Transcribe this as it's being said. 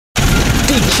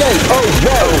DJ, oh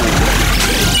whoa.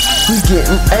 We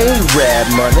getting A-Rap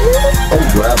money. Oh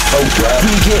rap. We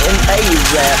getting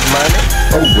A-Rap money.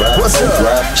 Oh What's up?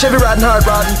 rap. Chevy riding hard,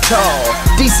 riding tall.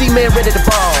 DC man ready to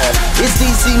ball. It's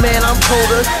DC man, I'm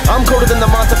colder than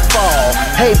the month of fall.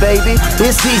 Hey baby,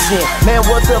 it's decent. Man,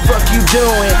 what the fuck you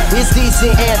doing? It's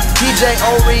decent and DJ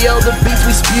Oreo, the beats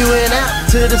we spewing out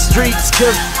to the streets.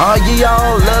 Cause all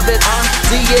y'all love it. I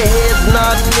see your heads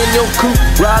nodding in your coupe.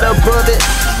 Right above it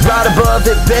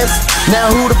best. Now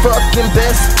who the fucking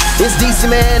best? It's DC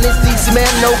man,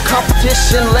 no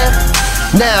competition left.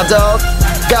 Now dog,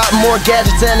 got more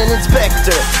gadgets than an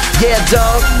inspector. Yeah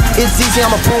dog, it's easy,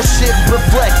 I'm a bullshit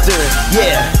reflector.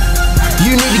 Yeah,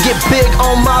 you need to get big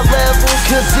on my level.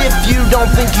 Cause if you don't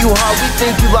think you hard, we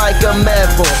think you like a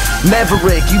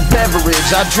Maverick, you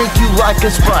beverage, I drink you like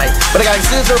a Sprite. But I got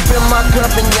scissor in my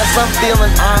cup and yes I'm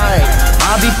feeling aight.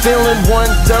 I be feeling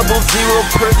 100% and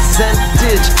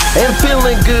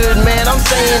feeling good, man. I'm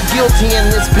saying guilty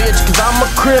in this bitch, cause I'm a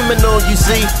criminal, you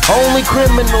see. Only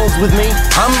criminals with me.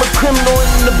 I'm a criminal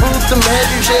in the booth, them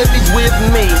heavy Chevys with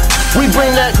me. We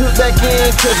bring that hook back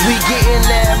in, cause we getting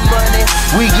that money.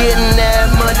 We getting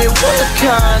that money. What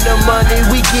kind of money?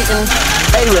 We getting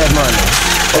A-Rap money.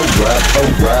 Oh rap.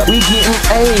 We getting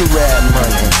A-Rap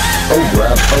money. Oh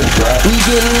rap. We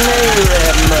getting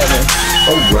A-Rap money.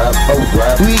 Oh rap.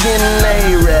 We getting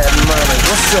A-Rap money.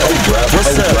 What's up? Oh rap.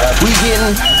 What's up? We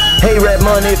getting A-Rap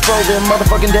money for them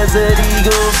motherfucking Desert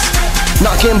Eagles.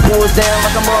 Knocking boys down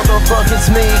like a motherfucking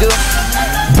Smeagol.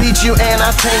 Beat you and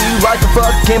I tame you like a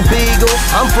fucking beagle.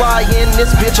 I'm flying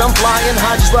this bitch, I'm flying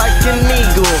high just like an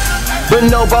eagle. But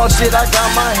no bullshit, I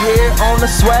got my hair on the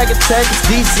swag attack. It's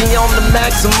DC on the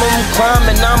maximum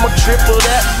climbing, I'ma triple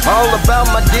that. All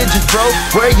about my digits, bro,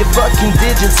 where your fucking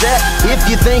digits at? If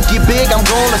you think you big, I'm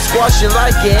gonna squash you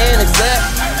like your hand is at.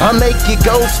 I make you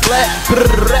go splat,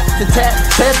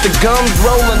 rat-tat-tat, the gums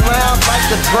rolling loud like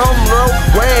the drum roll.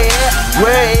 Where you at?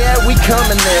 Where you at? We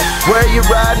coming there. Where you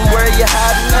riding? Where you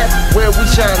hiding at? Where we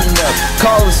shining up?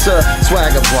 Call us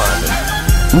swagger blinding.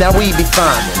 Now we be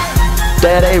finding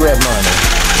that A-Rap money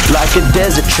like a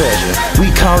desert treasure.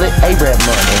 We call it A-Rap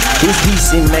money. It's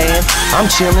decent, man. I'm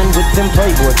chillin' with them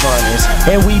Playboy bunnies,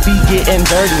 and we be getting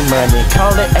dirty money.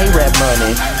 Call it A-Rap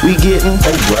money. We getting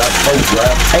Oh rap.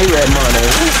 A-Rap money.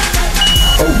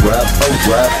 Oh rap.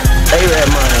 A-Rap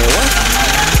money.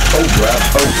 What?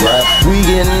 Oh rap. We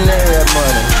getting A-Rap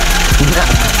money.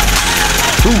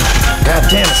 Ooh,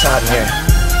 goddamn, it's hot in here.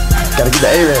 Gotta get the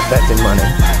A-Rap back in money.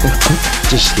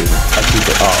 Just kidding. I keep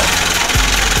it all.